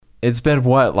It's been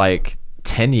what, like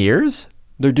 10 years?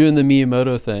 They're doing the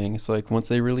Miyamoto thing. It's like once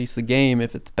they release the game,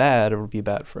 if it's bad, it'll be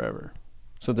bad forever.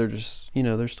 So they're just,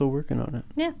 they're still working on it.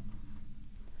 Yeah.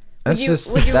 Would you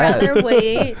rather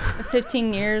wait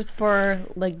 15 years for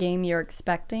the game you're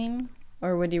expecting,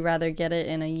 or would you rather get it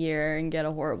in a year and get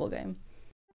a horrible game?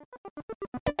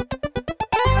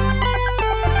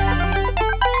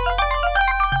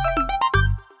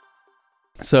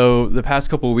 So the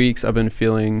past couple of weeks, I've been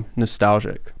feeling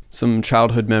nostalgic. Some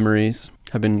childhood memories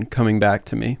have been coming back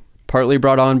to me, partly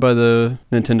brought on by the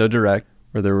Nintendo Direct,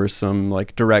 where there were some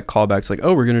like direct callbacks like,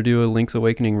 oh, we're going to do a Link's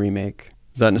Awakening remake.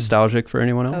 Is that nostalgic for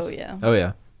anyone else? Oh, yeah. Oh,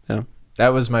 yeah. Yeah. That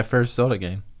was my first Zelda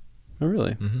game. Oh,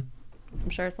 really? Mm-hmm. I'm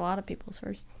sure it's a lot of people's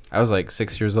first. I was like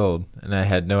 6 years old, and I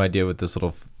had no idea what this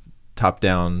little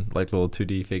top-down, like little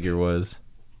 2D figure was.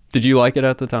 Did you like it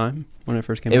at the time when it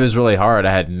first came out? It was really hard.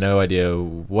 I had no idea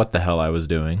what the hell I was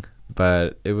doing,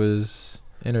 but it was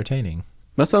entertaining.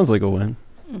 That sounds like a win.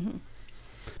 Mm-hmm.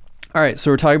 All right,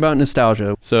 so we're talking about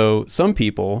nostalgia. So some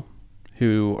people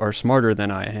who are smarter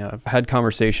than I have had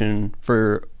conversation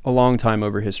for a long time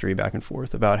over history back and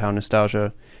forth about how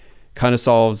nostalgia kind of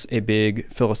solves a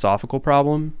big philosophical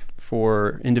problem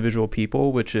for individual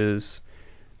people, which is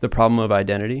the problem of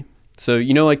identity. So,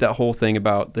 like that whole thing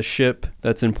about the ship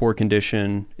that's in poor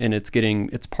condition and it's getting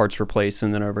its parts replaced,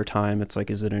 and then over time it's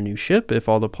like, is it a new ship if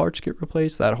all the parts get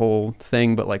replaced? That whole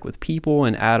thing. But like with people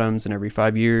and atoms, and every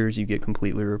 5 years you get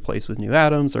completely replaced with new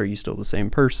atoms. Are you still the same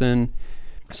person?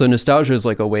 So nostalgia is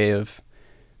like a way of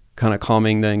kind of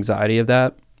calming the anxiety of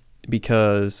that,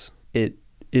 because it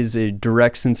is a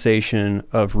direct sensation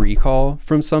of recall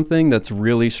from something that's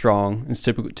really strong. It's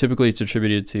typically it's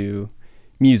attributed to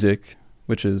music,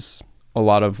 which is a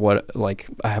lot of what, like,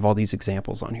 I have all these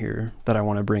examples on here that I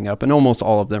want to bring up, and almost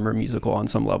all of them are musical on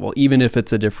some level. Even if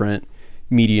it's a different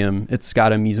medium, it's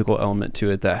got a musical element to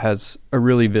it that has a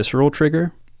really visceral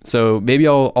trigger. So maybe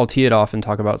I'll tee it off and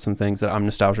talk about some things that I'm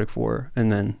nostalgic for,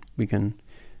 and then we can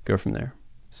go from there.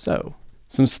 So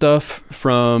some stuff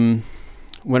from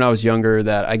when I was younger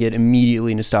that I get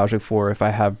immediately nostalgic for if I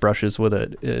have brushes with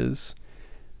it is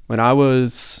when I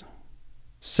was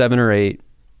 7 or 8,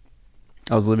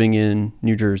 I was living in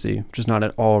New Jersey, which is not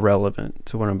at all relevant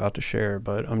to what I'm about to share,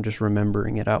 but I'm just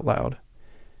remembering it out loud.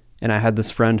 And I had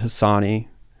this friend, Hassani,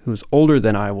 who was older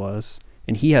than I was,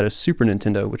 and he had a Super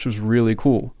Nintendo, which was really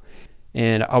cool.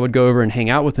 And I would go over and hang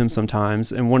out with him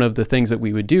sometimes, and one of the things that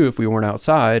we would do if we weren't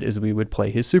outside is we would play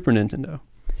his Super Nintendo.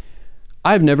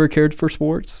 I've never cared for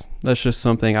sports. That's just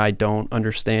something I don't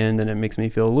understand, and it makes me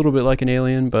feel a little bit like an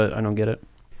alien, but I don't get it.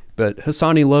 But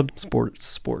Hassani loved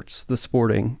sports, the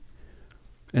sporting.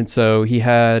 And so he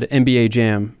had NBA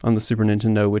Jam on the Super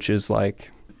Nintendo, which is like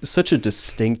such a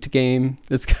distinct game.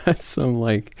 It's got some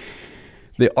like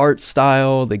the art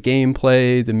style, the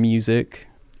gameplay, the music.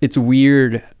 It's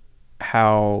weird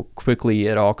how quickly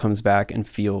it all comes back and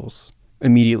feels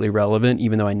immediately relevant,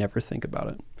 even though I never think about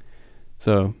it.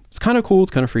 So it's kind of cool.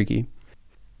 It's kind of freaky.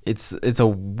 It's a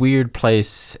weird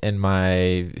place in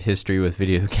my history with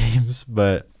video games,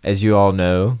 but as you all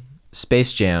know,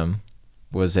 Space Jam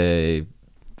was a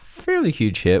fairly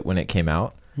huge hit when it came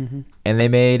out, and they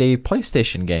made a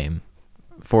PlayStation game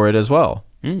for it as well.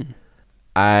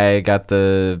 I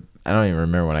don't even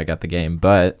remember when I got the game,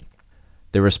 but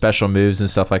there were special moves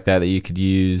and stuff like that that you could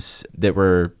use that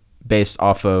were based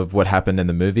off of what happened in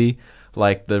the movie,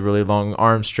 like the really long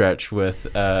arm stretch with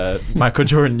Michael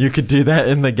Jordan. You could do that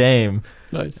in the game.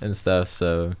 Nice. And stuff.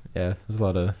 So yeah, there's a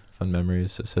lot of fun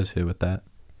memories associated with that.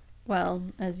 Well,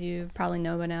 as you probably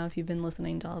know by now, if you've been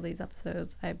listening to all these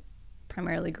episodes, I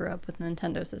primarily grew up with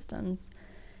Nintendo systems.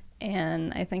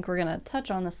 And I think we're going to touch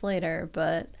on this later,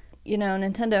 but,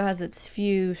 Nintendo has its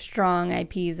few strong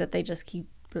IPs that they just keep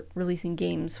releasing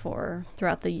games for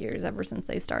throughout the years, ever since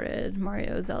they started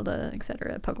Mario, Zelda,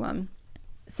 etc., Pokemon.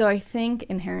 So I think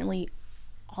inherently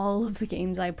all of the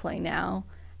games I play now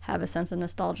have a sense of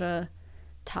nostalgia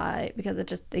tie, because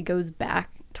it goes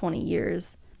back 20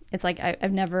 years. It's like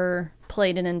I've never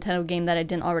played a Nintendo game that I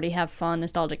didn't already have fond,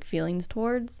 nostalgic feelings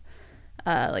towards.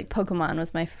 Like Pokemon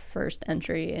was my first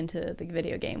entry into the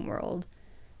video game world,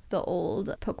 the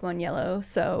old Pokemon Yellow.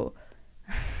 So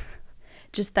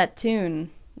just that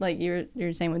tune, like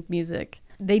you're saying with music,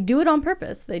 they do it on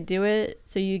purpose. They do it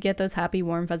so you get those happy,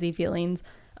 warm, fuzzy feelings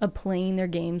of playing their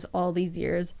games all these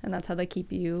years, and that's how they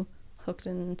keep you hooked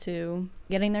into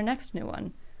getting their next new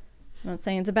one. I'm not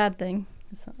saying it's a bad thing.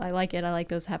 I like it. I like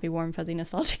those happy, warm, fuzzy,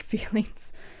 nostalgic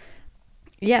feelings.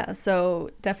 Yeah, so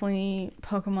definitely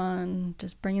Pokemon,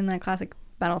 just bringing that classic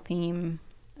battle theme.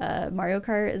 Mario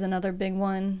Kart is another big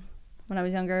one when I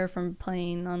was younger, from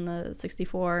playing on the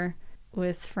 64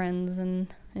 with friends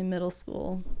and in middle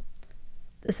school,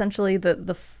 essentially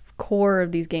the core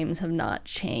of these games have not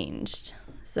changed.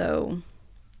 So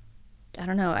I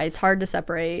don't know. It's hard to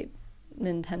separate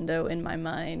Nintendo in my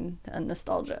mind and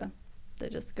nostalgia. They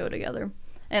just go together.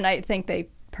 And I think they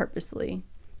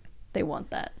want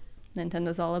that.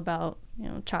 Nintendo's all about,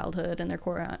 childhood, and their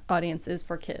core audience is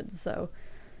for kids. So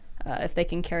if they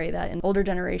can carry that in older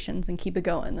generations and keep it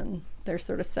going, then they're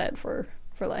sort of set for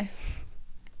life.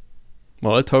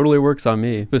 Well, it totally works on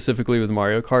me. Specifically with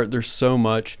Mario Kart, there's so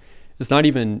much. It's not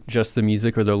even just the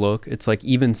music or the look. It's like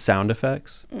even sound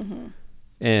effects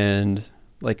and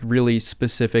like really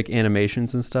specific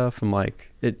animations and stuff. I'm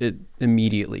like, it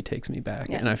immediately takes me back.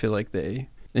 Yeah. And I feel like they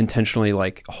intentionally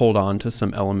like hold on to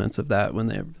some elements of that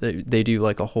when they do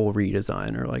like a whole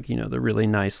redesign, or like, the really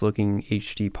nice looking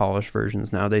HD polished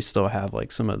versions. Now they still have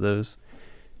like some of those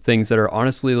things that are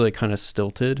honestly like kind of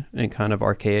stilted and kind of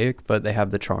archaic, but they have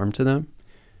the charm to them.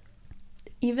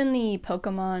 Even the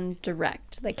Pokemon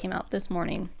Direct that came out this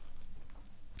morning,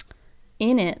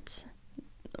 in it,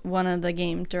 one of the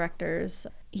game directors,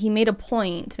 he made a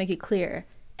point to make it clear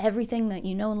everything that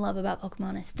you know and love about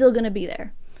Pokemon is still going to be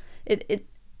there.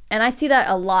 And I see that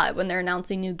a lot when they're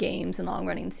announcing new games and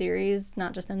long-running series,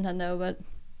 not just Nintendo, but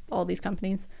all these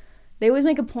companies. They always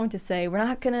make a point to say, we're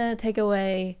not going to take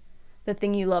away the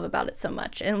thing you love about it so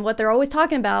much. And what they're always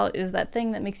talking about is that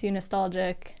thing that makes you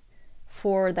nostalgic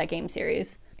for that game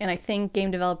series. And I think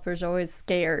game developers are always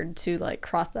scared to like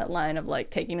cross that line of like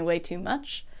taking away too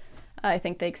much. I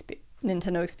think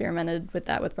Nintendo experimented with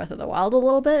that with Breath of the Wild a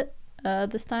little bit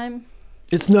this time.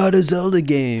 It's not a Zelda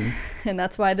game. And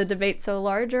that's why the debate's so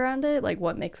large around it, like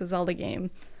what makes a Zelda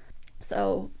game.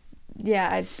 So yeah,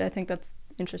 I think that's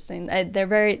interesting.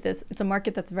 It's a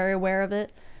market that's very aware of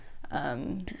it.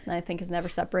 And I think is never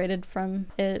separated from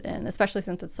it, and especially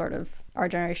since it's sort of our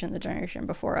generation, the generation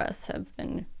before us, have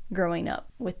been growing up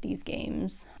with these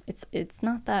games. It's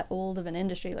not that old of an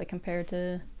industry, like compared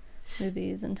to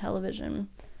movies and television.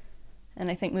 And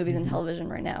I think movies and television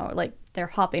right now, like they're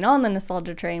hopping on the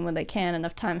nostalgia train when they can.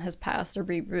 Enough time has passed to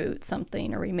reboot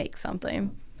something or remake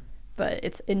something, but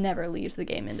it never leaves the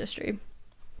game industry.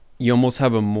 You almost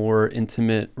have a more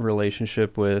intimate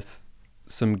relationship with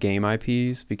some game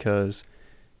IPs because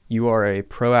you are a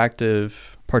proactive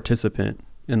participant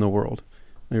in the world.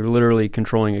 You're literally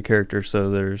controlling a character, so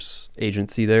there's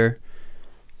agency there.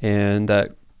 And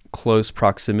that close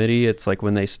proximity, it's like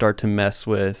when they start to mess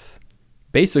with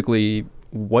basically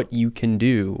what you can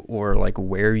do or like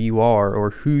where you are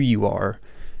or who you are.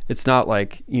 It's not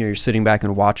like, you're sitting back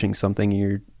and watching something and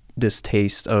your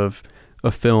distaste of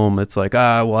a film. It's like,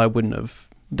 well, I wouldn't have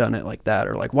done it like that,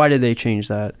 or like, why did they change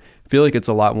that? I feel like it's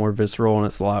a lot more visceral and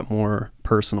it's a lot more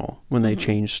personal when they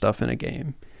change stuff in a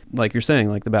game. Like you're saying,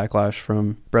 like the backlash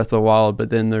from Breath of the Wild, but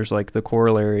then there's like the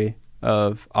corollary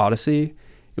of Odyssey.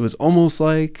 It was almost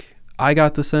like, I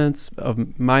got the sense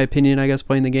of my opinion, I guess,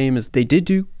 playing the game, is they did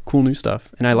do cool new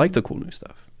stuff, and I like the cool new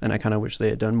stuff, and I kind of wish they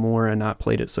had done more and not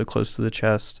played it so close to the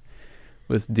chest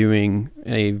with doing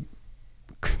a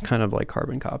kind of like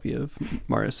carbon copy of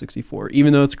Mario 64.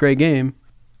 Even though it's a great game,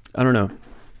 I don't know.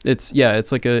 It's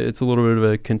a little bit of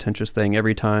a contentious thing.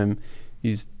 Every time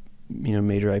these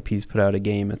major IPs put out a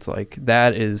game, it's like,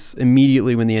 that is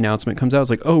immediately when the announcement comes out, it's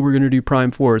like, oh, we're going to do Prime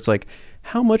 4. It's like,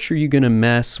 how much are you going to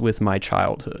mess with my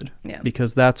childhood? Yeah.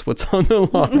 Because that's what's on the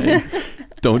line.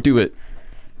 Don't do it.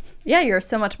 Yeah, you're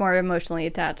so much more emotionally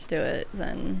attached to it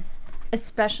than,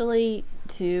 especially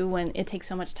too when it takes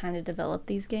so much time to develop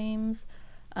these games.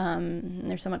 And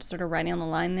there's so much sort of writing on the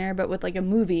line there. But with like a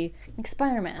movie like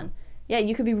Spider-Man, yeah,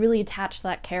 you could be really attached to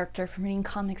that character from reading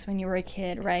comics when you were a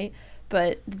kid, right?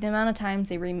 But the amount of times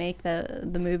they remake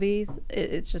the movies,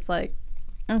 it's just like,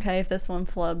 okay, if this one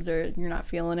flubs or you're not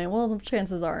feeling it, well, the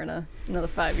chances are in another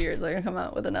 5 years they're going to come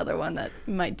out with another one that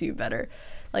might do better.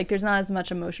 Like, there's not as much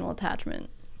emotional attachment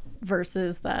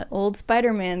versus that old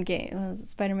Spider-Man game. Was it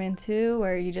Spider-Man 2?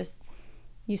 Where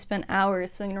you spent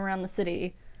hours swinging around the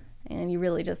city and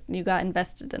you got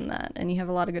invested in that and you have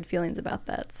a lot of good feelings about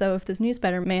that. So if this new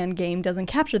Spider-Man game doesn't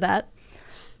capture that,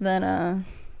 then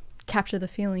capture the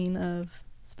feeling of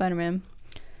Spider-Man,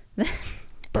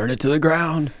 burn it to the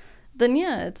ground. Then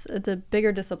yeah, it's a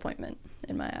bigger disappointment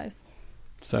in my eyes.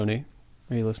 Sony,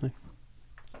 are you listening?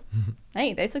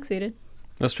 Hey, they succeeded.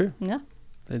 That's true. Yeah.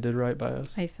 They did right by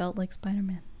us. I felt like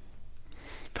Spider-Man.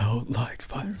 Felt like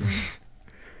Spider-Man.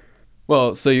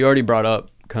 Well, so you already brought up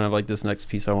kind of like this next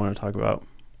piece I want to talk about.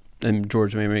 And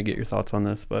George, maybe get your thoughts on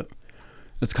this, but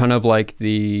it's kind of like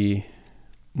the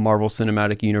Marvel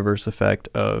Cinematic Universe effect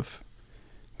of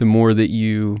the more that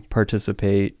you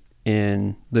participate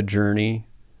in the journey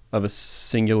of a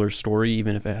singular story,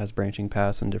 even if it has branching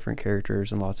paths and different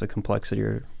characters and lots of complexity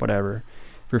or whatever.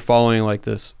 If you're following like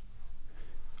this,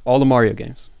 all the Mario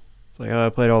games, it's like, oh, I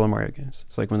played all the Mario games.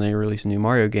 It's like when they release a new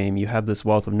Mario game, you have this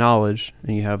wealth of knowledge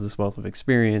and you have this wealth of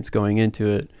experience going into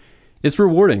it. It's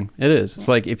rewarding. It is. It's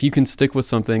like if you can stick with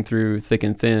something through thick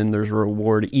and thin, there's a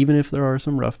reward, even if there are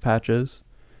some rough patches.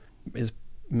 Is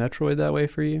Metroid that way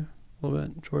for you a little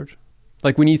bit, George?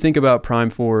 Like when you think about Prime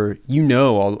 4, you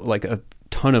know all like a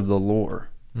ton of the lore.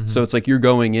 Mm-hmm. So it's like you're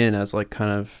going in as like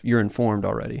kind of, you're informed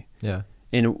already. Yeah.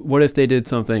 And what if they did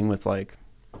something with like,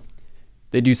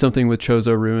 they do something with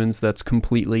Chozo Ruins that's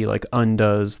completely like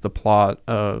undoes the plot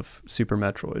of Super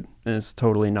Metroid and it's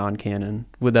totally non-canon?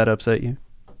 Would that upset you?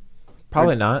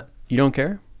 Probably not. You don't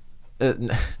care?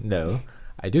 No,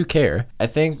 I do care. I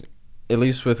think at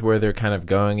least with where they're kind of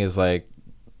going is like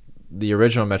the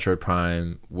original Metroid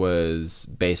Prime was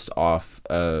based off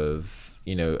of,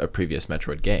 you know, a previous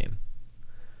Metroid game.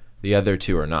 The other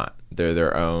two are not. They're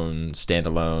their own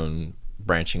standalone,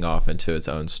 branching off into its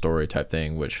own story type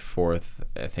thing, which fourth,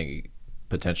 I think,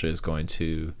 potentially is going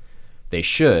to, they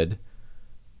should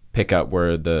pick up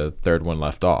where the third one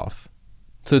left off.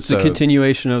 So it's a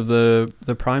continuation of the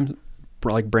Prime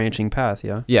like branching path,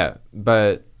 yeah? Yeah,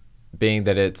 but being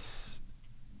that it's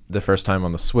the first time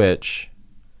on the Switch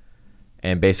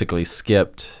and basically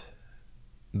skipped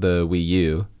the Wii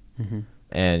U,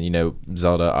 and, you know,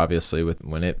 Zelda, obviously, with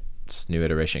when its new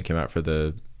iteration came out for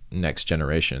the next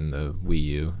generation, the Wii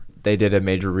U, they did a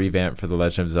major revamp for the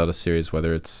Legend of Zelda series,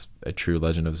 whether it's a true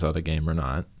Legend of Zelda game or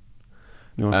not.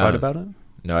 You want to fight about it?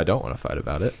 No, I don't want to fight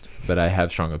about it, but I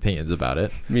have strong opinions about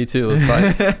it. Me too, let's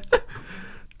fight.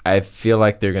 I feel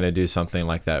like they're going to do something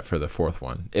like that for the fourth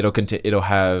one. It'll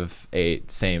have a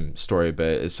same story, but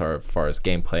as far as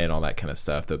gameplay and all that kind of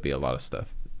stuff, there'll be a lot of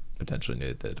stuff potentially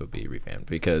new that will be revamped,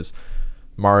 because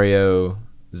Mario,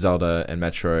 Zelda, and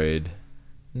Metroid,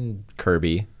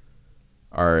 Kirby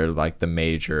are like the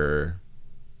major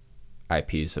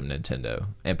IPs of Nintendo,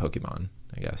 and Pokemon,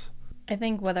 I guess. I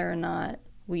think whether or not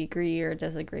we agree or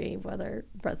disagree whether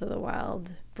Breath of the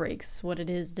Wild breaks what it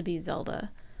is to be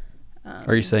Zelda.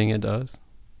 Are you saying it does?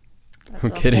 That's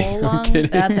I'm kidding. I'm kidding.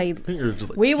 That's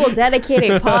Like, we will dedicate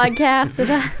a podcast to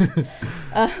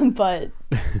that. But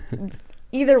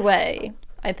either way,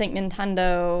 I think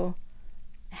Nintendo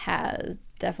has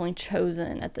definitely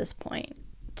chosen at this point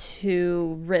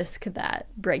to risk that,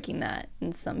 breaking that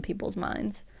in some people's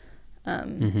minds. So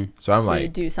I'm to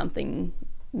like, do something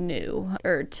new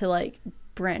or to like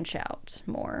branch out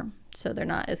more so they're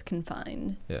not as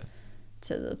confined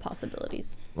to the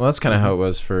possibilities. well, that's kind of how it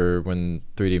was for when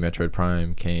 3D Metroid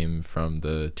Prime came from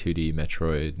the 2D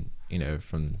Metroid, you know,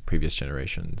 from previous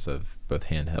generations of both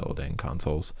handheld and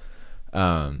consoles.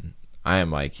 I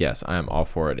am like, yes, I am all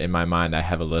for it. In my mind, I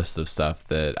have a list of stuff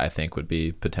that I think would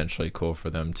be potentially cool for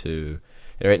them to.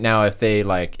 Right now, if they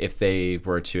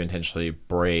were to intentionally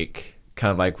break,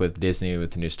 kind of like with Disney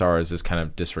with the new Star Wars, is kind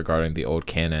of disregarding the old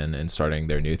canon and starting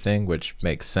their new thing, which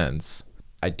makes sense.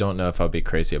 I don't know if I'll be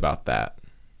crazy about that.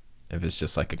 If it's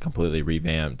just like a completely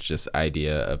revamped just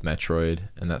idea of Metroid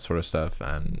and that sort of stuff,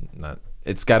 I'm not.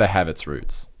 It's got to have its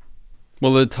roots.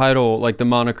 Well, the title, like the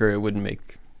moniker, it wouldn't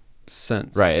make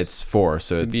sense. Right, it's 4,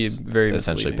 so It'd it's be very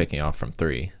essentially misleading. picking off from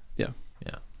 3. Yeah.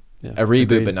 A reboot,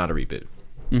 Agreed. but not a reboot.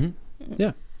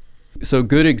 Yeah. So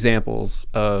good examples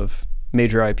of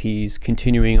major IPs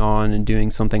continuing on and doing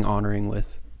something honoring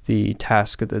with the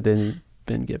task that they've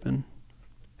been given.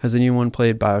 Has anyone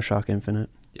played BioShock Infinite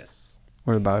Yes.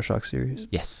 or the BioShock series?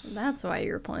 Yes. That's why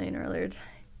you were playing earlier.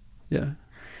 Yeah.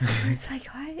 I was like,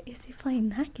 why is he playing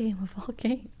that game of all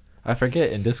games? I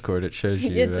forget in Discord it shows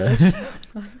you. It does. I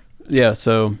was like, Yeah,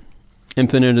 so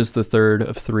Infinite is the third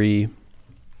of 3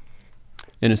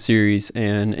 in a series,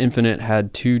 and Infinite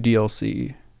had 2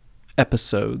 DLC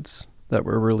episodes that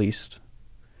were released.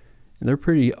 And they're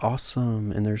pretty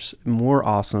awesome, and there's more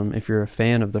awesome if you're a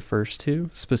fan of the first 2,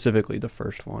 specifically the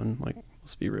first one. Like,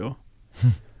 let's be real.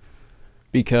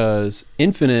 Because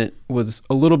Infinite was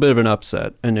a little bit of an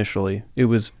upset initially. It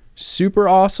was super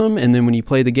awesome, and then when you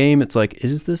play the game, it's like,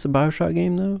 is this a BioShock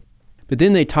game though? But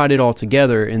then they tied it all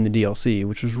together in the DLC,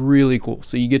 which was really cool.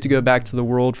 So you get to go back to the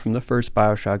world from the first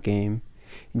BioShock game,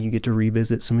 and you get to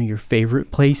revisit some of your favorite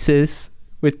places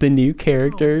with the new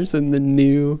characters and the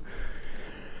new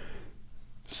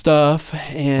stuff.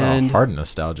 And hard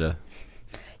nostalgia.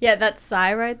 yeah, that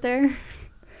sigh right there.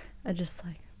 I just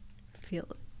like feel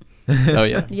it. oh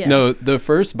yeah. Yeah. No, the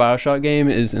first BioShock game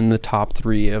is in the top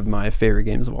 3 of my favorite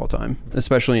games of all time,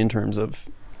 especially in terms of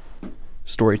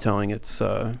storytelling. It's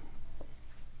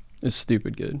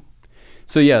stupid good.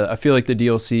 So yeah, I feel like the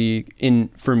DLC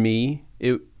for me,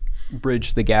 it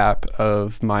bridge the gap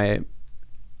of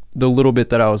the little bit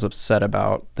that I was upset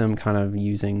about them kind of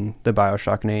using the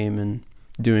BioShock name and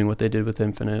doing what they did with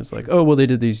Infinite. It's like, oh, well, they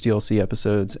did these DLC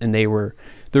episodes and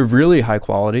they're really high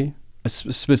quality,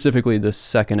 specifically the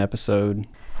second episode.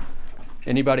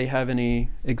 Anybody have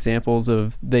any examples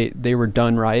of they were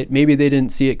done right? Maybe they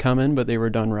didn't see it coming, but they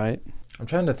were done right. I'm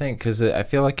trying to think because I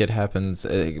feel like it happens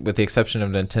with the exception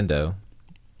of Nintendo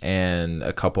and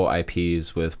a couple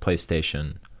IPs with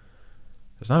PlayStation.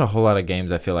 There's not a whole lot of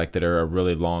games I feel like that are a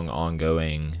really long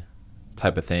ongoing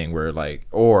type of thing where like,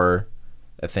 or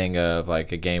a thing of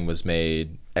like a game was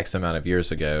made X amount of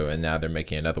years ago and now they're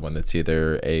making another one that's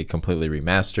either a completely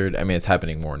remastered. I mean, it's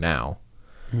happening more now.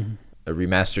 Mm-hmm. A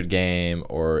remastered game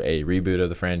or a reboot of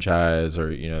the franchise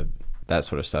or, you know, that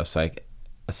sort of stuff. So like,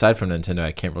 aside from Nintendo,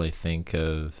 I can't really think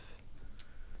of,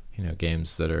 you know,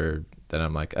 games that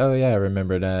I'm like, oh yeah, I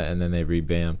remember that. And then they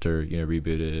revamped or, you know,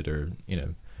 rebooted or, you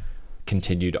know,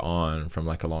 continued on from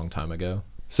like a long time ago.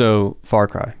 So Far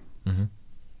Cry. Mm-hmm.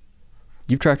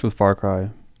 You've tracked with Far Cry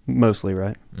mostly,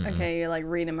 right? Mm-hmm. Okay, you're like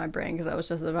reading my brain because I was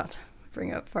just about to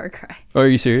bring up Far Cry. Oh, are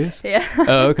you serious? Yeah.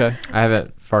 Oh, okay.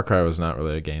 Far Cry was not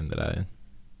really a game that I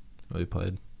really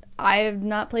played. I have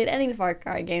not played any of the Far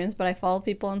Cry games, but I follow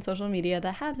people on social media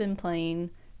that have been playing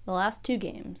the last 2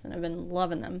 games and have been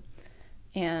loving them.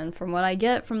 And from what I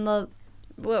get from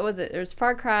what was it? There's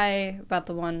Far Cry about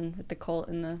the one with the cult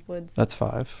in the woods. That's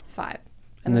 5. 5.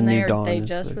 And then New Dawn they is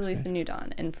just 6, released right? the New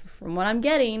Dawn. And from what I'm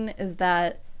getting is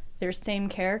that they're same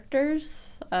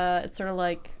characters. It's sort of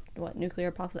like, Nuclear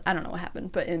Apocalypse? I don't know what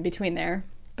happened, but in between there.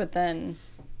 But then,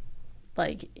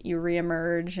 like, you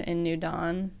reemerge in New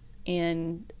Dawn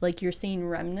and like you're seeing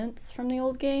remnants from the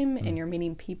old game and you're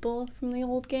meeting people from the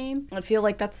old game. I feel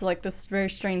like that's like this very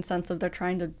strange sense of they're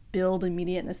trying to build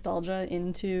immediate nostalgia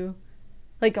into,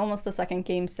 like, almost the second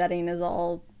game setting is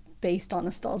all based on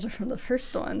nostalgia from the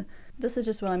first one. This is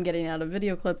just what I'm getting out of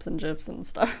video clips and GIFs and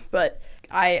stuff, but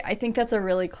I think that's a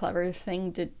really clever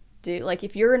thing to do. Like,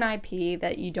 if you're an IP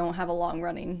that you don't have a long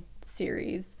running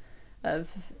series of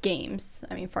games,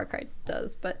 I mean Far Cry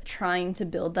does, but trying to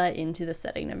build that into the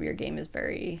setting of your game is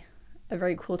a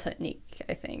very cool technique,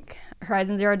 I think.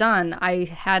 Horizon Zero Dawn, I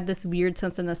had this weird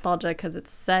sense of nostalgia because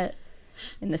it's set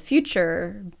in the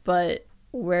future, but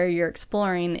where you're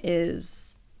exploring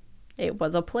it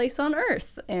was a place on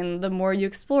Earth, and the more you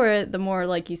explore it, the more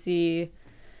like you see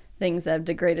things that have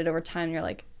degraded over time. You're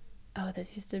like, oh,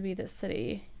 this used to be this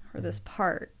city or this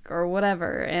park or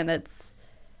whatever, and it's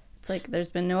like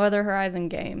there's been no other Horizon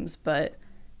games, but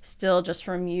still just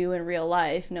from you in real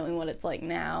life, knowing what it's like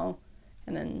now,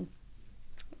 and then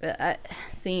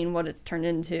seeing what it's turned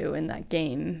into in that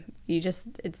game,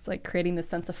 it's like creating this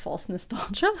sense of false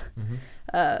nostalgia.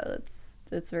 Mm-hmm.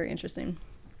 It's very interesting.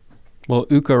 Well,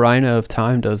 Ocarina of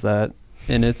Time does that,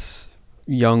 and it's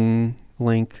young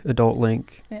Link, adult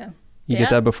Link. Yeah. You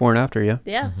get that before and after, yeah?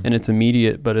 Yeah. Mm-hmm. And it's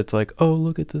immediate, but it's like, oh,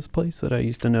 look at this place that I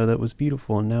used to know that was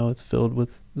beautiful, and now it's filled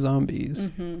with zombies.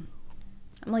 Mm-hmm.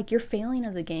 I'm like, you're failing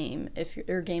as a game if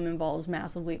your game involves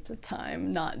massive leaps of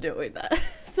time not doing that.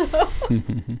 So.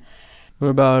 What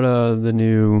about the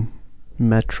new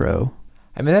Metro?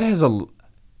 I mean, that has a little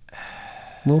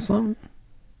something?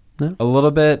 No? A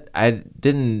little bit. I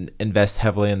didn't invest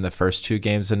heavily in the first 2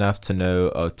 games enough to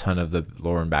know a ton of the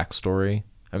lore and backstory.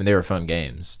 I mean, they were fun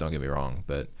games, don't get me wrong,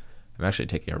 but I'm actually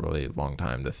taking a really long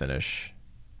time to finish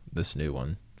this new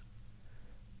one.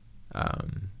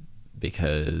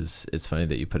 Because it's funny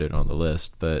that you put it on the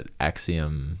list, but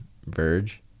Axiom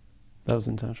Verge. That was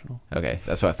intentional. Okay,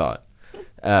 that's what I thought.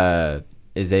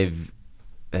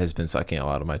 Has been sucking a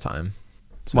lot of my time.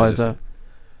 So why is that?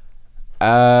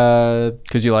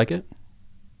 Because you like it?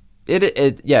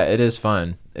 It is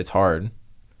fun. It's hard.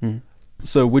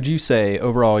 So would you say,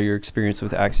 overall, your experience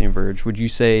with Axiom Verge, would you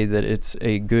say that it's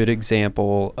a good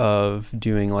example of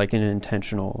doing like an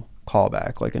intentional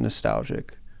callback, like a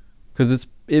nostalgic? Because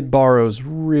it borrows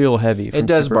real heavy from It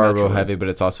does Super borrow Metroid. heavy, but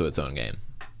it's also its own game.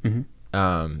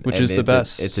 Mm-hmm. Which is the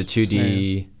best. It's a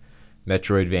 2D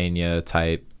Metroidvania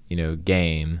type,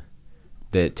 game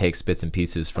that takes bits and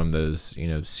pieces from those,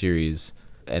 series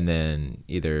and then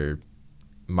either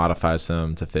modifies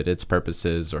them to fit its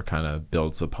purposes or kind of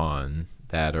builds upon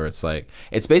that. Or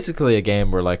it's basically a game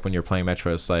where, like, when you're playing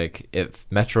Metro, it's like, if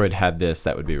Metroid had this,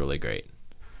 that would be really great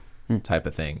type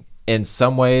of thing. In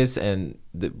some ways and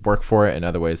that work for it, and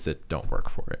other ways that don't work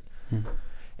for it.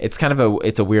 It's kind of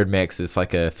it's a weird mix. It's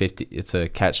like it's a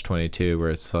catch-22 where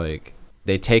it's like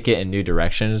they take it in new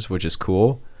directions, which is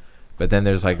cool, but then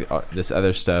there's like this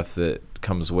other stuff that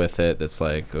comes with it that's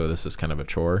like, oh, this is kind of a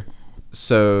chore.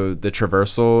 so the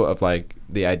traversal of like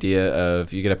the idea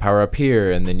of you get a power up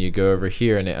here and then you go over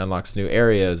here and it unlocks new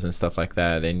areas and stuff like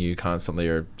that, and you constantly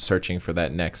are searching for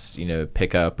that next, you know,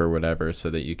 pickup or whatever so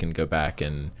that you can go back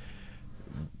and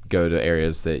go to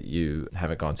areas that you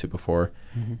haven't gone to before.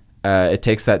 It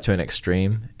takes that to an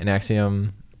extreme. In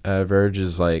Axiom Verge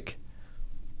is like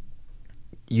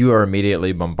you are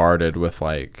immediately bombarded with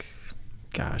like,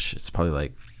 gosh, it's probably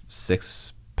like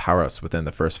 6 power-ups within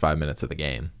the first 5 minutes of the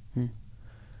game.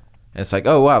 And it's like,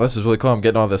 oh wow, this is really cool. I'm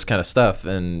getting all this kind of stuff,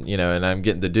 and you know, and I'm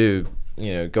getting to do,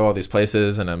 you know, go all these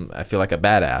places, and I feel like a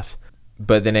badass.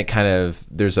 But then it kind of,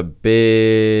 there's a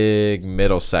big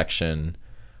middle section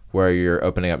where you're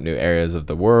opening up new areas of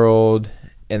the world,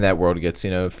 and that world gets,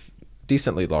 you know,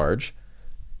 decently large.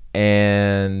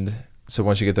 And so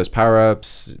once you get those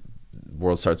power-ups, the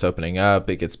world starts opening up.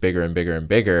 It gets bigger and bigger and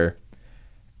bigger,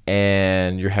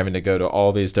 and you're having to go to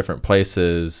all these different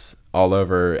places all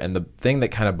over. And the thing that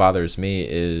kind of bothers me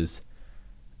is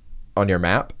on your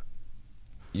map,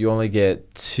 you only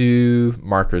get 2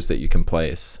 markers that you can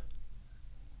place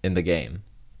in the game.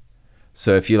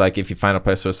 So if you find a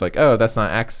place where it's like, oh, that's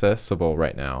not accessible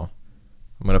right now,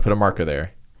 I'm going to put a marker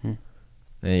there.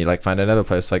 And you like find another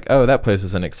place like, oh, that place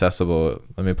isn't accessible,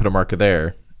 let me put a marker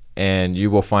there. And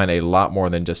you will find a lot more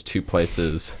than just 2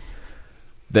 places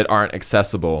that aren't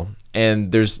accessible.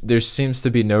 And there seems to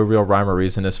be no real rhyme or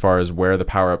reason as far as where the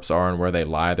power-ups are and where they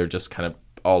lie. They're just kind of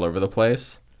all over the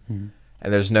place. And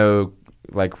there's no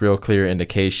like real clear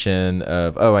indication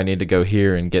of, oh, I need to go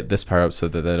here and get this power-up so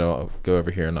that they don't go over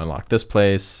here and unlock this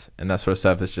place and that sort of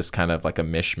stuff. It's just kind of like a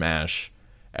mishmash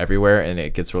everywhere, and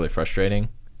it gets really frustrating.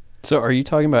 So are you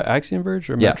talking about Axiom Verge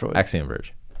or Metroid? Yeah, Axiom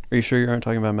Verge. Are you sure you aren't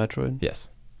talking about Metroid? Yes.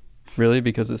 Really?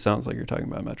 Because it sounds like you're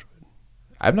talking about Metroid.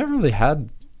 I've never really had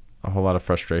a whole lot of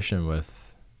frustration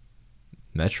with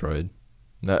Metroid.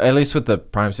 No, at least with the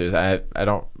Prime series. I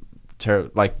don't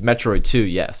like Metroid 2,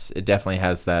 yes. It definitely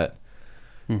has that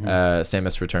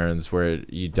Samus Returns where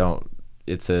you don't,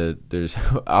 there's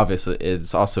obviously,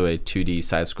 it's also a 2D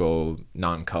side scroll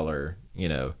non-color, you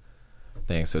know,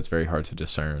 thing, so it's very hard to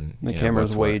discern. The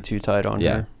camera's way too tight on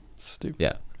her.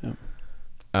 Stupid.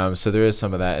 Yeah. So there is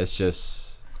some of that. It's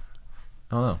just,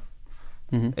 I don't know.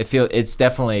 It's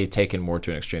definitely taken more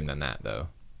to an extreme than that, though.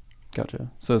 Gotcha.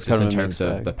 So it's just kind of in terms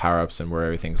of the power-ups and where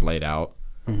everything's laid out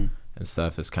and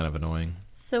stuff is kind of annoying.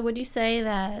 So would you say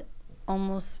that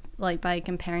almost like by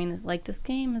comparing like this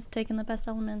game has taken the best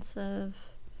elements of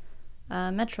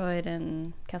Metroid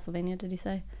and Castlevania? Did you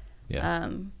say? Yeah.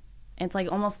 It's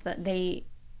like almost that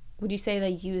would you say they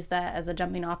use that as a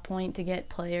jumping off point to get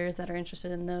players that are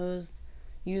interested in those?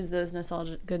 Use those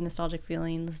good nostalgic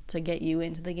feelings to get you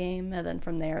into the game, and then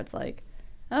from there it's like,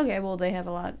 okay, well, they have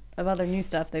a lot of other new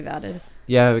stuff they've added.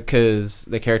 Yeah, because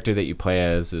the character that you play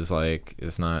as is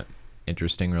not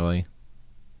interesting really,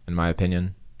 in my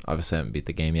opinion. Obviously I haven't beat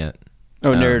the game yet.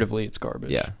 Oh, narratively it's garbage.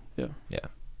 Yeah. Yeah.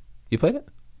 You played it?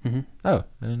 Oh,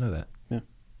 I didn't know that. Yeah.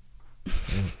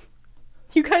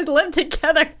 You guys live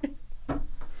together.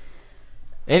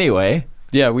 Anyway.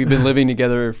 Yeah, we've been living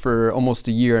together for almost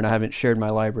a year, and I haven't shared my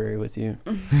library with you.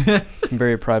 I'm a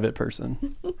very private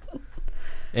person.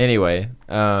 Anyway,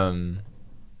 I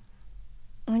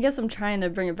guess I'm trying to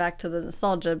bring it back to the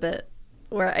nostalgia bit,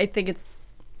 where I think it's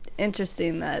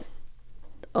interesting that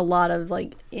a lot of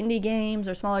like indie games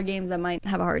or smaller games that might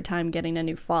have a hard time getting a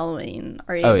new following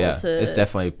are able to. It's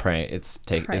definitely preying. It's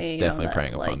definitely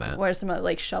preying upon that. Whereas some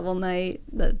like Shovel Knight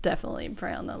that definitely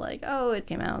prey on that. Like, oh, it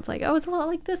came out. It's like, oh, it's a lot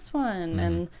like this one.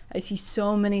 And I see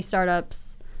so many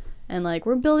startups, and like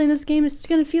we're building this game. It's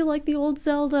gonna feel like the old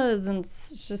Zeldas, and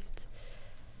it's just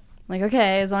like,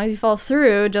 okay, as long as you follow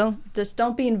through,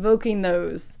 don't be invoking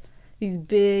these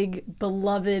big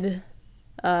beloved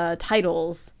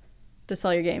titles to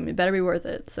sell your game. It better be worth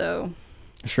it. So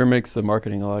it sure makes the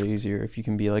marketing a lot easier if you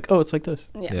can be like, oh, it's like this.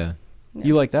 Yeah.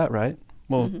 You like that, right?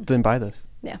 Well, then buy this.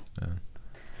 Yeah.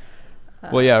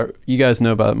 Well, yeah, you guys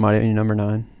know about Mighty Number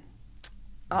 9.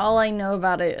 All I know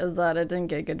about it is that it didn't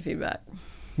get good feedback.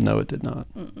 No, it did not.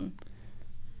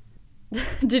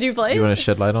 Did you play it? You want to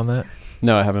shed light on that?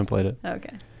 No, I haven't played it.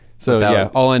 Okay. So yeah,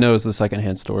 all I know is the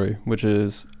secondhand story, which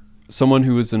is someone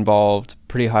who was involved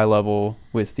pretty high level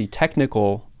with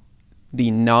the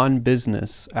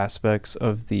non-business aspects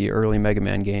of the early Mega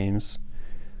Man games.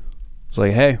 It's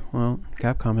like, hey, well,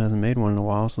 Capcom hasn't made one in a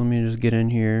while, so let me just get in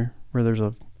here where there's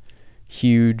a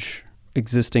huge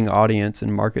existing audience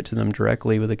and market to them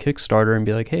directly with a Kickstarter and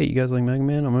be like, hey, you guys like Mega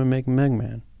Man? I'm going to make Mega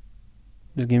Man.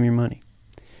 Just give me your money.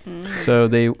 So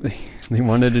they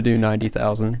wanted to do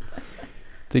 90,000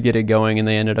 to get it going, and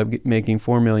they ended up making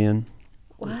 $4 million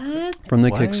What? from the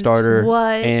What? Kickstarter.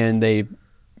 What? And they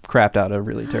crapped out a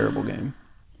really terrible game.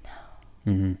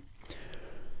 No.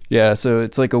 Yeah, so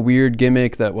it's like a weird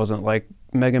gimmick that wasn't like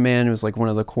Mega Man. It was like one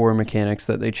of the core mechanics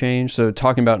that they changed. So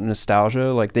talking about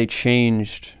nostalgia, like they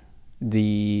changed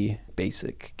the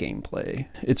basic gameplay.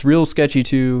 It's real sketchy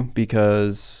too,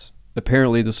 because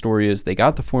apparently the story is they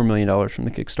got the $4 million from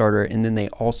the Kickstarter, and then they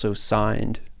also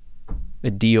signed a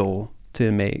deal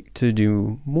to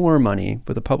do more money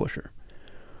with a publisher.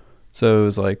 So it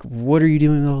was like, what are you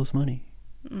doing with all this money?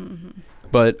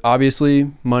 But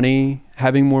obviously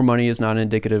having more money is not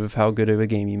indicative of how good of a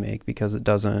game you make, because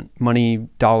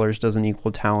dollars doesn't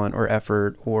equal talent or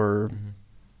effort or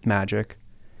magic.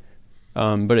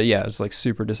 But it's like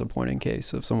super disappointing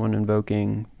case of someone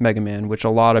invoking Mega Man, which a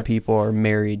lot of people are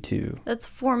married to. That's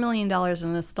 $4 million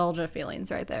in nostalgia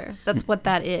feelings right there. That's what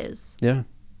that is. Yeah.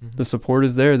 The support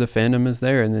is there, the fandom is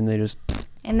there, and then they just...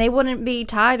 And they wouldn't be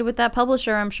tied with that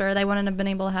publisher, I'm sure. They wouldn't have been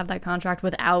able to have that contract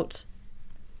without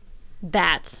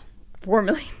that $4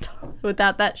 million,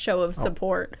 without that show of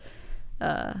support.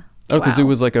 Because it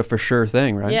was like a for sure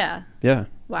thing, right? Yeah. Yeah.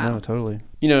 Wow. No, totally.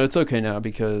 It's okay now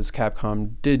because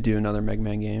Capcom did do another Mega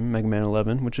Man game, Mega Man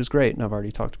 11, which is great, and I've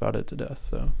already talked about it to death,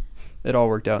 so it all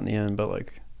worked out in the end, but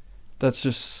like that's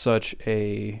just such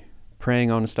a preying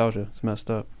on nostalgia. It's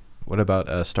messed up. What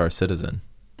about Star Citizen?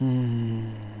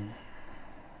 Another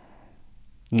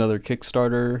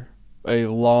Kickstarter, a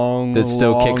long That's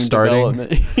still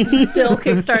kickstarting. Still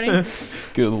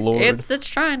kickstarting. Good lord. It's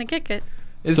trying to kick it.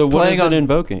 So what is it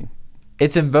invoking?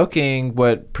 It's invoking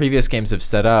what previous games have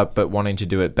set up, but wanting to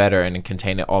do it better and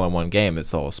contain it all in one game.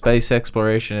 It's the whole space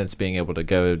exploration. It's being able to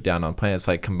go down on planets,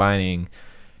 like combining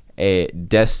a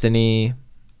Destiny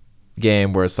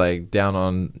game where it's like down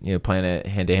on planet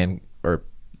hand-to-hand or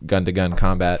gun-to-gun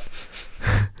combat.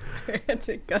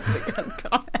 Gun-to-gun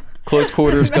combat. Close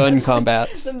quarters gun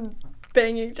combats.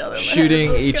 Banging each other.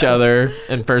 Shooting each other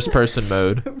in first-person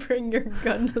mode. Bring your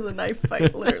gun to the knife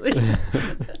fight, literally.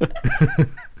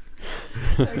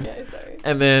 Okay, sorry.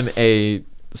 And then a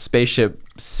spaceship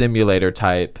simulator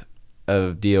type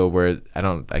of deal where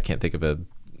I can't think of a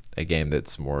game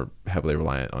that's more heavily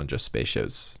reliant on just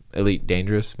spaceships. Elite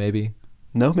Dangerous, maybe?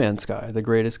 No Man's Sky, the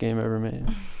greatest game ever made.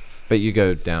 But you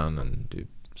go down and do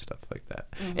stuff like that.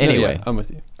 Anyway. No, yeah, I'm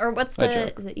with you. Or what's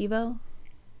is it EVO?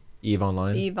 EVE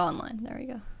Online? EVE Online, there we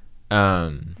go.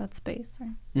 That's space,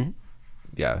 right? Mm-hmm.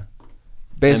 Yeah.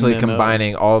 Basically MMO.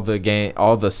 combining all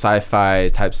the sci-fi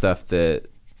type stuff that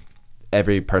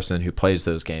every person who plays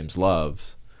those games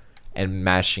loves and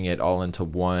mashing it all into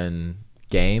one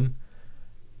game.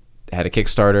 Had a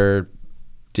Kickstarter,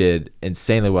 did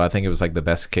insanely well. I think it was like the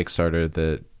best Kickstarter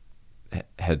that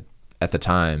had at the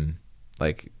time.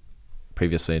 Like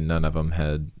previously none of them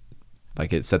had,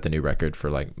 like it set the new record for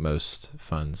like most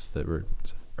funds that were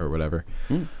or whatever.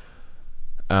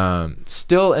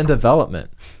 Still in development.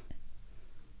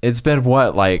 It's been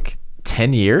what, like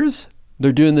 10 years?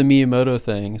 They're doing the Miyamoto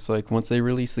thing. It's like once they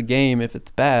release the game, if it's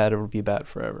bad, it'll be bad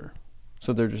forever.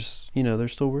 So they're just, they're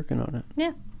still working on it.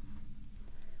 Yeah.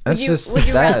 That's Would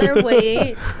you rather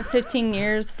wait 15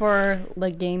 years for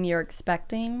the game you're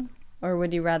expecting, or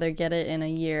would you rather get it in a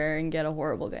year and get a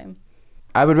horrible game?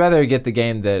 I would rather get the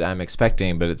game that I'm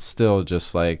expecting, but it's still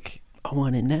just like... I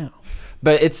want it now.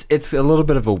 But it's a little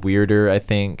bit of a weirder, I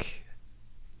think.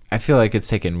 I feel like it's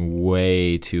taken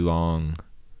way too long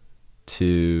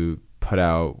to put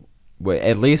out,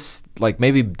 at least like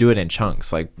maybe do it in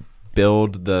chunks, like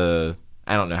build I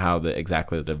don't know how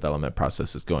exactly the development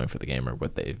process is going for the game or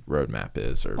what the roadmap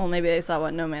is. Or Well, maybe they saw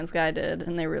what No Man's Sky did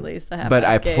and they released a half-assed But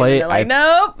I game. play- And they're like,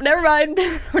 nope, never mind.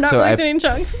 We're not So releasing in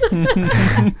chunks.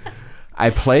 I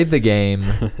played the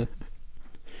game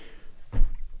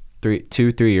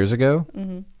 3 years ago,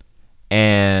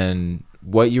 and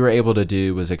what you were able to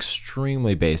do was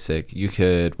extremely basic. You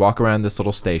could walk around this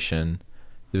little station.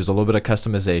 There was a little bit of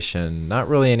customization, not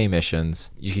really any missions.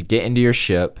 You could get into your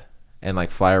ship and like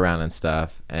fly around and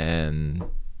stuff, and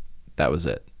that was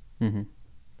it. Mm-hmm.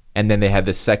 And then they had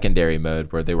this secondary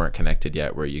mode where they weren't connected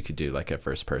yet, where you could do like a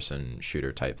first-person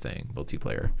shooter type thing,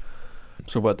 multiplayer.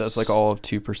 So what, that's like all of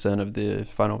 2% of the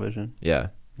final vision? Yeah.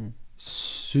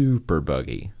 Super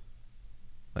buggy.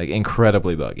 Like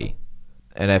incredibly buggy.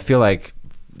 And I feel like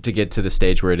to get to the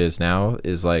stage where it is now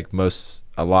is like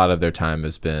a lot of their time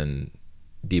has been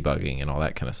debugging and all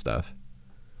that kind of stuff.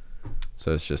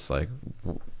 So it's just like,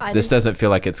 this doesn't feel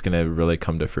like it's going to really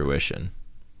come to fruition.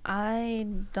 I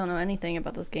don't know anything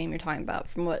about this game you're talking about,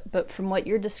 but from what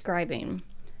you're describing,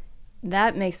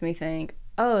 that makes me think,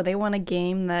 oh, they want a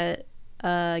game that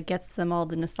gets them all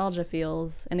the nostalgia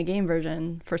feels in a game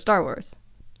version for Star Wars.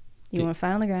 You want to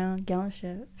fight on the ground, get on the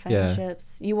ship, fight Yeah. the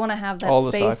ships. You want to have that All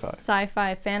the space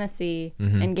sci-fi. fantasy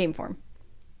Mhm. in game form.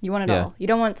 You want it Yeah. all. You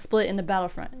don't want it split into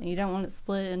Battlefront. You don't want it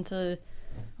split into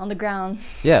on the ground,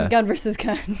 Yeah. gun versus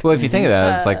gun. Well, if you think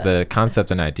about it, it's like Uh, the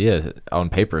concept and idea on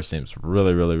paper seems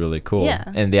really, really, really cool. Yeah.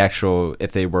 And the actual,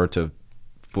 if they were to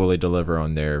fully deliver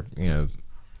on their,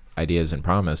 ideas and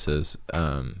promises,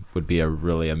 would be a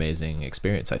really amazing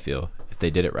experience, I feel, if they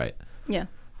did it right. Yeah.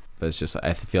 But it's just,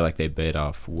 I feel like they bit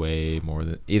off way more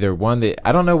than either one.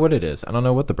 I don't know what it is. I don't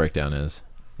know what the breakdown is.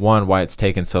 One, why it's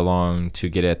taken so long to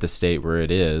get at the state where it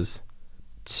is.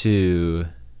 Two,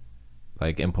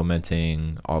 like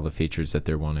implementing all the features that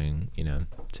they're wanting,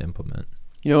 to implement.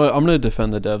 You know what? I'm going to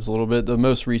defend the devs a little bit. The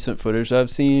most recent footage I've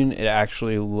seen, it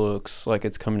actually looks like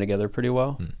it's coming together pretty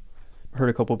well. Heard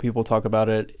a couple people talk about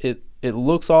it. It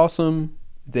looks awesome.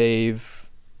 They've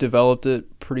developed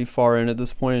it pretty far in at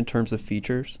this point in terms of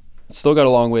features. It's still got a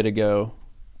long way to go,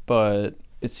 but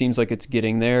it seems like it's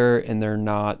getting there, and they're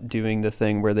not doing the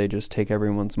thing where they just take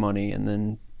everyone's money and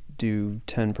then do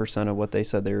 10% of what they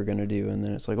said they were going to do, and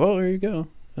then it's like, well, there you go.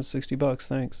 That's $60.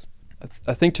 Thanks.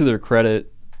 I think to their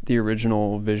credit, the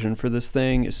original vision for this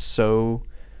thing is so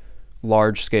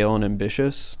large scale and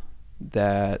ambitious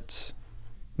that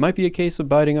it might be a case of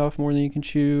biting off more than you can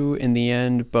chew in the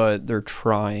end, but they're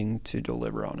trying to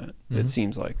deliver on it. Mhm. It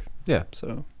seems like. Yeah.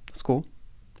 So that's cool.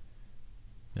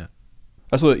 Yeah.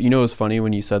 That's what, was funny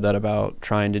when you said that about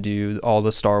trying to do all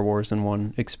the Star Wars in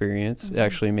one experience. It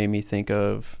actually made me think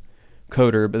of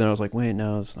Coder, but then I was like, wait,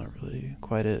 no, that's not really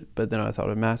quite it. But then I thought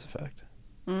of Mass Effect.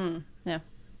 Yeah.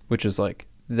 Which is like,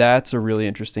 that's a really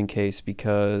interesting case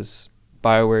because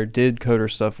BioWare did Coder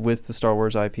stuff with the Star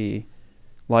Wars IP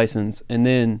license, and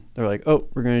then they're like, oh,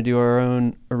 we're going to do our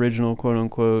own original, quote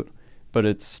unquote, but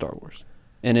it's Star Wars.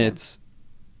 And it's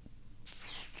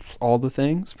all the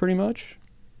things, pretty much.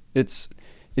 It's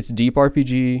deep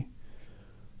RPG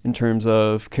in terms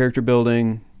of character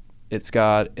building. It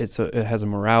has a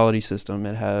morality system.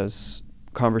 It has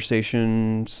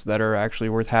conversations that are actually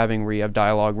worth having, where you have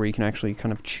dialogue where you can actually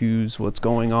kind of choose what's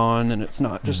going on, and it's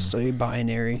not just a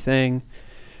binary thing.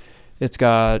 It's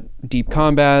got deep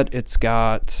combat. It's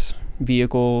got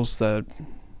vehicles that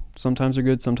sometimes are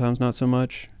good, sometimes not so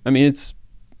much. I mean, it's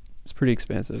pretty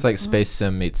expansive. It's like Space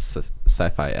Sim meets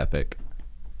sci-fi epic.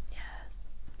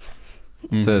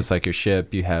 So it's like your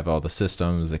ship, you have all the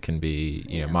systems that can be,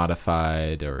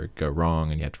 modified or go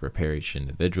wrong, and you have to repair each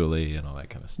individually and all that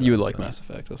kind of stuff. You would like Mass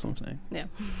Effect, that's what I'm saying. Yeah.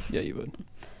 Yeah, you would.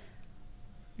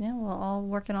 Yeah, well, all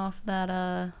working off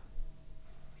that,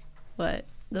 what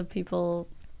the people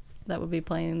that would be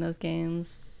playing those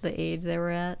games, the age they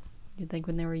were at. You'd think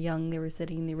when they were young, they were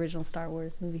sitting in the original Star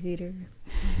Wars movie theater,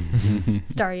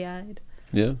 starry-eyed.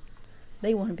 Yeah.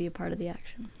 They want to be a part of the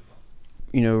action.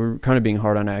 We're kind of being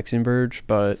hard on Axiom Verge,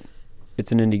 but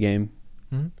it's an indie game.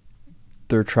 Mm-hmm.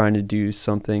 They're trying to do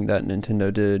something that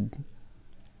Nintendo did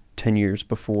 10 years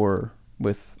before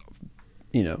with,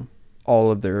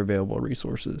 all of their available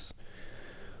resources.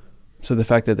 So the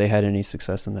fact that they had any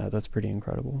success in that's pretty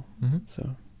incredible. Mm-hmm.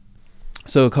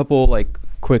 So a couple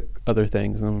quick other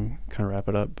things, and then we'll kind of wrap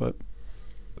it up. But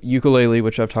Yooka-Laylee,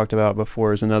 which I've talked about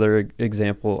before, is another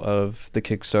example of the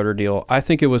Kickstarter deal. I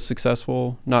think it was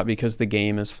successful, not because the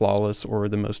game is flawless or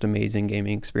the most amazing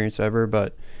gaming experience ever,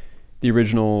 but the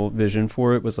original vision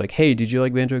for it was like, hey, did you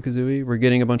like Banjo-Kazooie? We're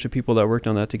getting a bunch of people that worked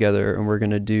on that together, and we're going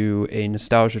to do a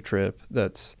nostalgia trip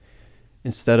that's,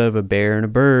 instead of a bear and a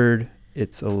bird,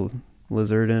 it's a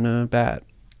lizard and a bat.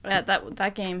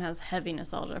 That game has heavy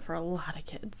nostalgia for a lot of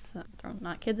kids. They're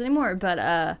not kids anymore, but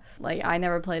I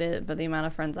never played it, but the amount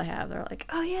of friends I have, they're like,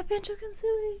 oh yeah,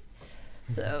 Banjo-Kazooie.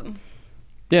 So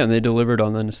yeah, and they delivered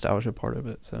on the nostalgia part of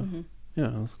it. So yeah,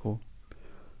 that was cool.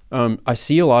 I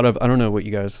see a lot of, I don't know what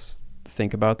you guys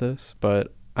think about this,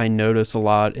 but I notice a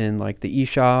lot in the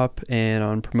eShop and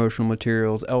on promotional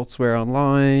materials elsewhere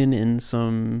online, and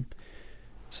some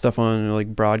stuff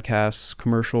on broadcasts,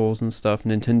 commercials and stuff.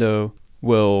 Nintendo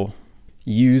will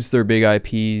use their big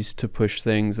IPs to push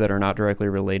things that are not directly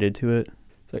related to it.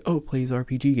 It's like, oh, plays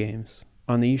RPG games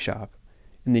on the eShop.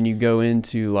 And then you go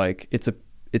into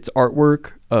it's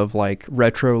artwork of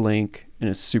retro Link,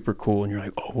 and it's super cool, and you're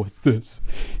like, oh, what's this?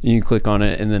 And you click on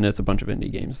it, and then it's a bunch of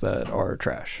indie games that are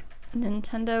trash.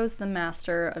 Nintendo's the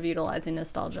master of utilizing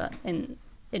nostalgia in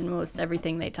most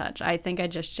everything they touch. I think I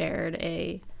just shared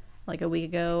a week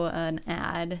ago an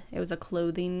ad. It was a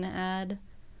clothing ad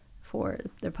for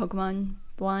their Pokemon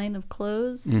line of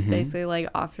clothes. Basically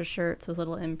office shirts with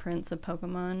little imprints of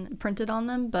Pokemon printed on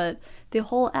them. But the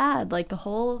whole ad,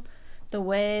 the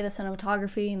way the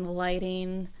cinematography and the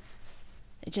lighting,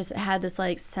 it just had this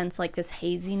sense, this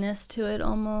haziness to it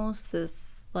almost.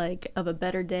 This like of a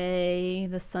better day,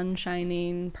 the sun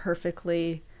shining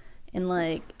perfectly, and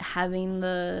like having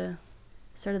the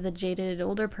sort of the jaded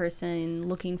older person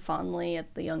looking fondly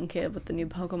at the young kid with the new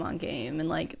Pokemon game, and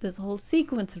like this whole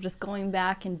sequence of just going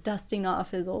back and dusting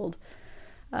off his old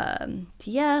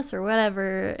DS or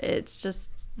whatever. It's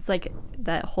like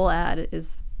that whole ad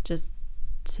is just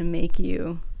to make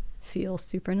you feel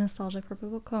super nostalgic for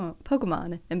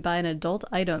Pokemon and buy an adult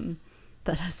item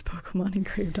that has Pokemon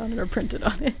engraved on it or printed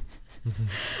on it.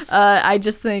 I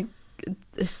just think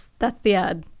that's the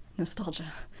ad.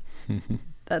 Nostalgia.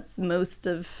 That's most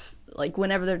of, like,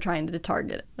 whenever they're trying to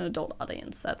target an adult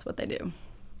audience, that's what they do.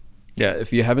 Yeah,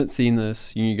 if you haven't seen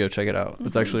this, you need to go check it out.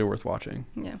 It's actually worth watching.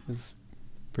 Yeah. It's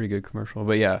a pretty good commercial.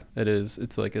 But yeah, it is.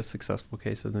 It's like a successful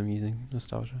case of them using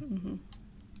nostalgia.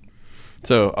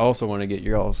 So I also want to get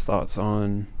your all's thoughts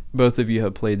on, both of you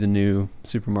have played the new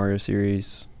Super Mario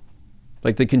series,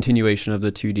 like the continuation of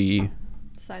the 2D.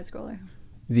 Side scroller.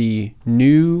 The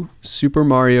new Super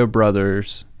Mario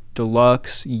Brothers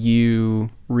Deluxe U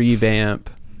revamp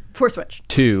For Switch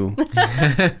 2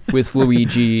 with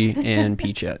Luigi and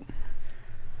Peachette.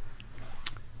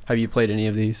 Have you played any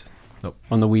of these? Nope.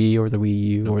 On the Wii or the Wii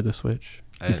U Nope. or the Switch?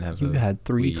 I didn't have You the had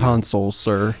 3 Wii U. consoles,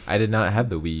 sir. I did not have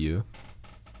the Wii U.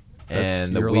 That's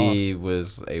And the your Wii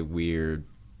was a weird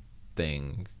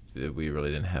thing. We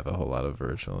really didn't have a whole lot of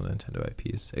original Nintendo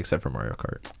IPs, except for Mario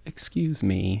Kart. Excuse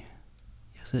me.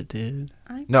 Yes, it did.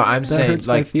 No, I'm That saying hurts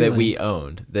my like that we feelings.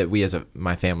 owned, that we as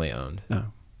my family owned. No.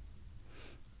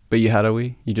 But you had a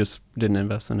Wii? You just didn't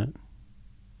invest in it?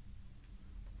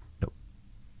 Nope.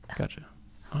 Gotcha.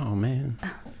 Oh, man.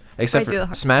 Except Right through the for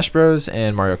heart. Smash Bros.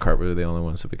 And Mario Kart were the only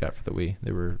ones that we got for the Wii.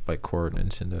 They were like core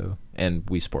Nintendo and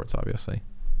Wii Sports, obviously.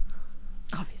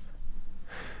 Obviously.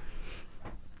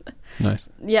 Nice.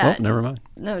 Yeah. Well, never mind.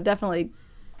 No, definitely.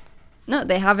 No,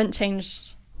 they haven't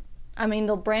changed. I mean,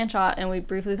 they'll branch off, and we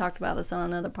briefly talked about this on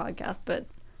another podcast, but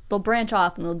they'll branch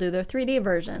off and they'll do their 3D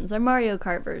versions, their Mario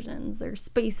Kart versions, their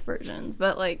space versions,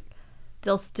 but like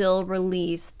they'll still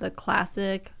release the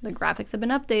classic. The graphics have been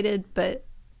updated, but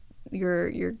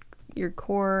your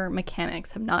core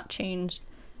mechanics have not changed.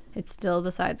 It's still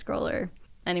the side scroller.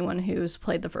 Anyone who's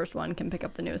played the first one can pick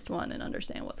up the newest one and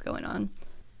understand what's going on.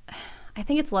 I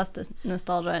think it's less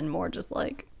nostalgia and more just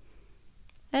like,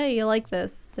 hey, you like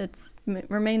this? It's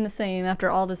remained the same after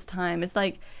all this time. It's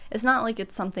like, it's not like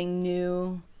it's something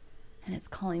new and it's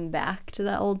calling back to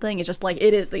that old thing. It's just like,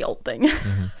 it is the old thing.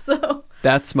 So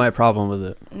That's my problem with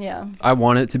it. yeah. I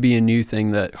want it to be a new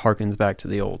thing that harkens back to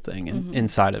the old thing and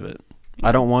inside of it.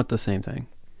 I don't want the same thing.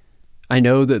 I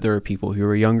know that there are people who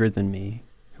are younger than me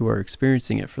who are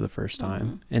experiencing it for the first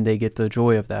time and they get the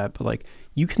joy of that. But like,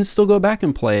 you can still go back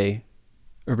and play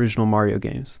original Mario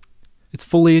games. It's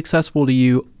fully accessible to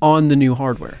you on the new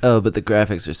hardware. Oh, but the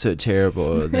graphics are so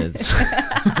terrible. And it's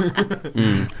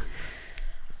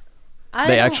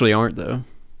They actually aren't, though.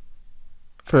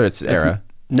 for its era.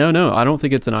 No, I don't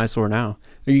think it's an eyesore now.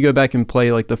 If you go back and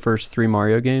play like the first 3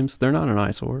 Mario games, they're not an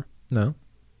eyesore. No.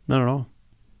 Not at all.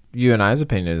 You and I's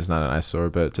opinion is not an eyesore,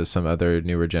 but to some other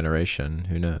newer generation,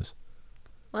 who knows?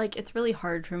 Like, it's really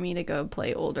hard for me to go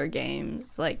play older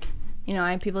games. Like, you know,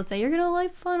 I have people say, you're going to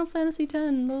like Final Fantasy X.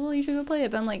 Well, you should go play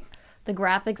it. But I'm like, the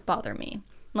graphics bother me.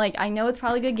 Like, I know it's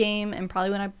probably a good game, and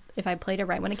probably if I played it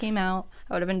right when it came out,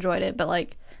 I would have enjoyed it. But,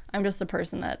 like, I'm just a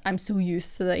person that I'm so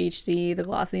used to the HD, the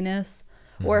glossiness.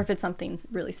 Or if it's something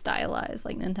really stylized,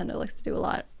 like Nintendo likes to do a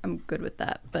lot, I'm good with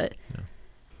that. But,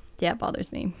 yeah, it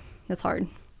bothers me. It's hard.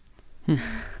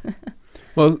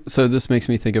 Well, so this makes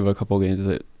me think of a couple games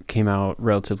that came out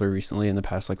relatively recently in the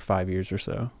past like 5 years or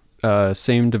so.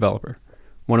 Same developer.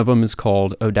 One of them is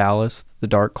called Odalis, The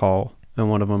Dark Call, and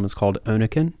one of them is called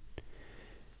Oniken.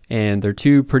 And they're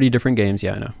 2 pretty different games.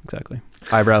 Yeah, I know, exactly.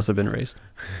 Eyebrows have been raised.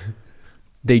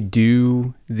 They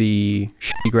do the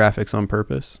shitty graphics on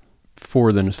purpose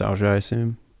for the nostalgia, I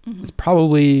assume. It's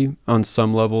probably on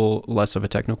some level less of a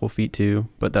technical feat too,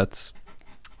 but that's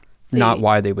See, not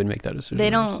why they would make that decision. they I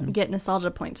don't assume. get nostalgia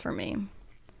points for me.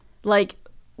 Like,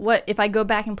 what if I go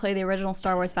back and play the original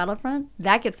Star Wars Battlefront?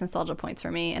 That gets nostalgia points for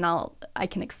me, and I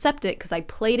can accept it because I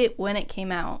played it when it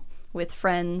came out with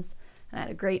friends, and I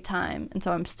had a great time, and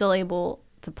so I'm still able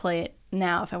to play it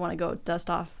now if I want to go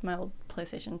dust off my old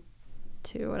PlayStation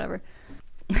 2 or whatever.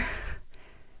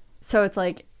 So it's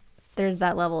like there's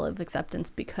that level of acceptance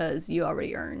because you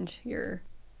already earned your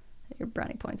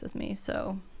brownie points with me,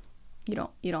 so you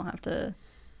don't have to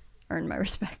earn my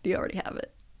respect. You already have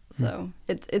it. So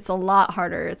it's a lot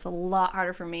harder. It's a lot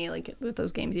harder for me, like with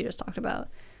those games you just talked about,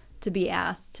 to be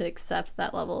asked to accept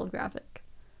that level of graphic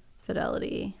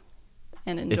fidelity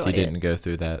and enjoy If you didn't it. go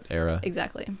through that era.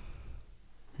 Exactly.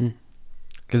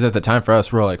 Because at the time for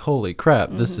us, we're like, holy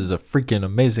crap, this Mm-hmm. is a freaking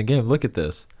amazing game. Look at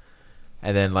this.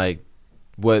 And then like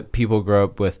what people grow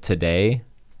up with today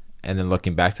and then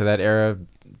looking back to that era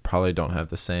probably don't have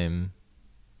the same,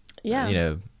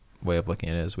 Yeah. way of looking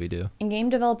at it as we do. And game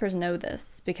developers know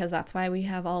this because that's why we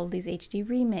have all of these HD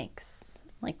remakes.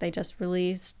 Like they just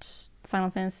released Final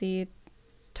Fantasy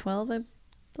 12, I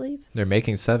believe. They're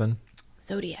making 7.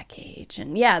 Zodiac Age.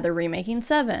 And yeah, they're remaking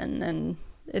 7. And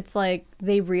it's like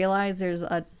they realize there's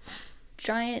a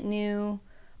giant new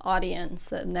audience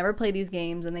that never played these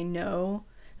games, and they know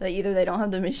that either they don't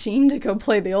have the machine to go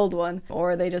play the old one,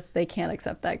 or they can't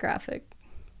accept the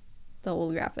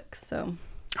old graphics. So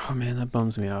Oh man, that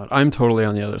bums me out. I'm totally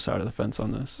on the other side of the fence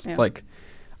on this. Yeah. Like,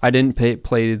 I didn't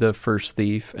play the first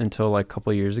Thief until like a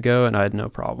couple of years ago, and I had no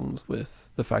problems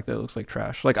with the fact that it looks like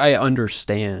trash. Like, I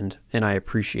understand and I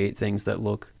appreciate things that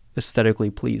look aesthetically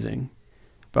pleasing,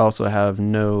 but I also have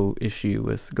no issue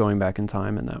with going back in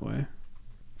time in that way.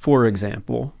 For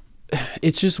example,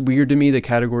 it's just weird to me the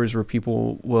categories where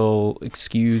people will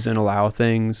excuse and allow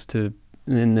things to,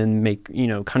 and then make,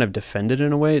 kind of defend it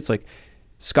in a way. It's like,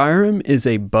 Skyrim is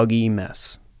a buggy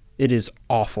mess. It is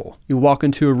awful. You walk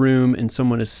into a room and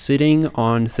someone is sitting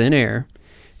on thin air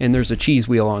and there's a cheese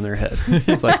wheel on their head.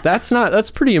 It's like,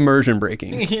 that's pretty immersion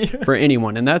breaking for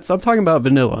anyone. And I'm talking about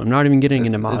vanilla. I'm not even getting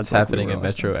into mods. It's happening in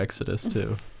Metro Exodus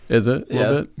too. Is it? A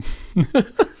little bit?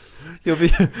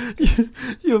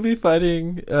 You'll be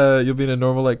fighting, you'll be in a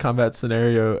normal like combat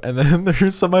scenario, and then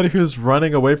there's somebody who's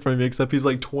running away from you, except he's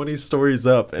like 20 stories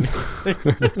up and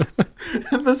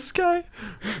in the sky.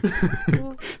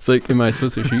 It's like, am I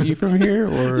supposed to shoot you from here?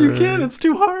 Or You can't, it's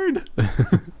too hard.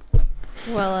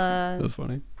 well, That's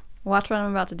funny. watch what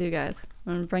I'm about to do, guys.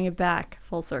 I'm going to bring it back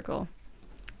full circle.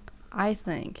 I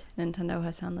think Nintendo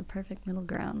has found the perfect middle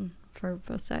ground for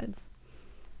both sides.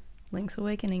 Link's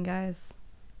Awakening, guys.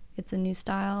 It's a new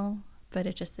style, but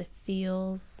it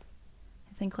feels,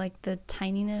 I think, like the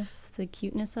tininess, the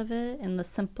cuteness of it, and the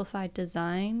simplified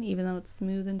design, even though it's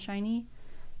smooth and shiny,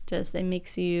 it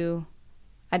makes you,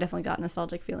 I definitely got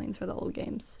nostalgic feelings for the old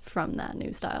games from that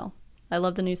new style. I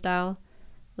love the new style.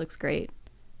 Looks great.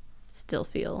 Still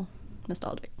feel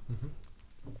nostalgic. Mm-hmm.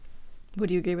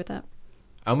 Would you agree with that?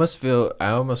 I almost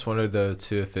wonder though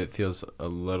too if it feels a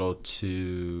little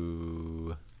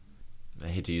too, I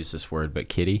hate to use this word, but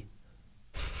kiddie.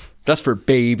 That's for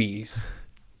babies.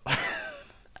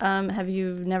 Have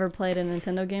you never played a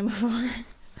Nintendo game before?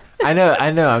 I know.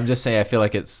 I'm just saying I feel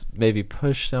like it's maybe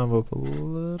pushed the envelope a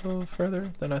little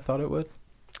further than I thought it would.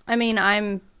 I mean,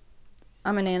 I'm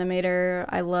an animator.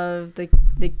 I love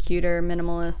the cuter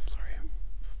minimalist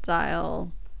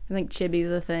style. I think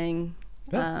chibi's a thing.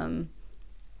 Yeah.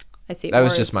 I see it That more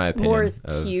was just as- my opinion more as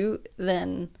of- cute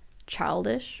than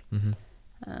childish.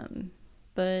 Mm-hmm.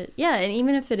 But yeah, and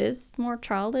even if it is more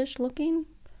childish looking,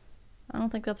 I don't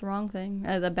think that's a wrong thing,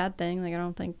 a bad thing. Like, I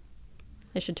don't think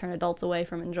it should turn adults away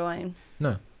from enjoying.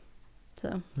 No.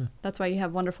 So Yeah. that's why you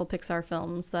have wonderful Pixar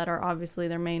films that are obviously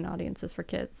their main audiences for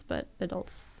kids, but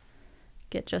adults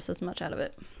get just as much out of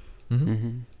it. Mm-hmm.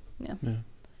 Mm-hmm. Yeah.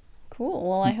 Cool.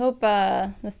 Well, I hope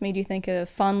this made you think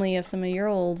fondly of some of your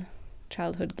old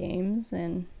childhood games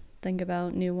and think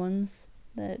about new ones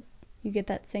that you get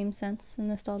that same sense and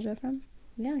nostalgia from.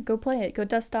 Yeah, go play it. Go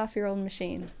dust off your old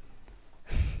machine.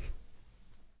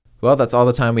 Well, that's all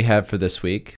the time we have for this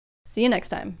week. See you next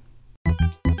time.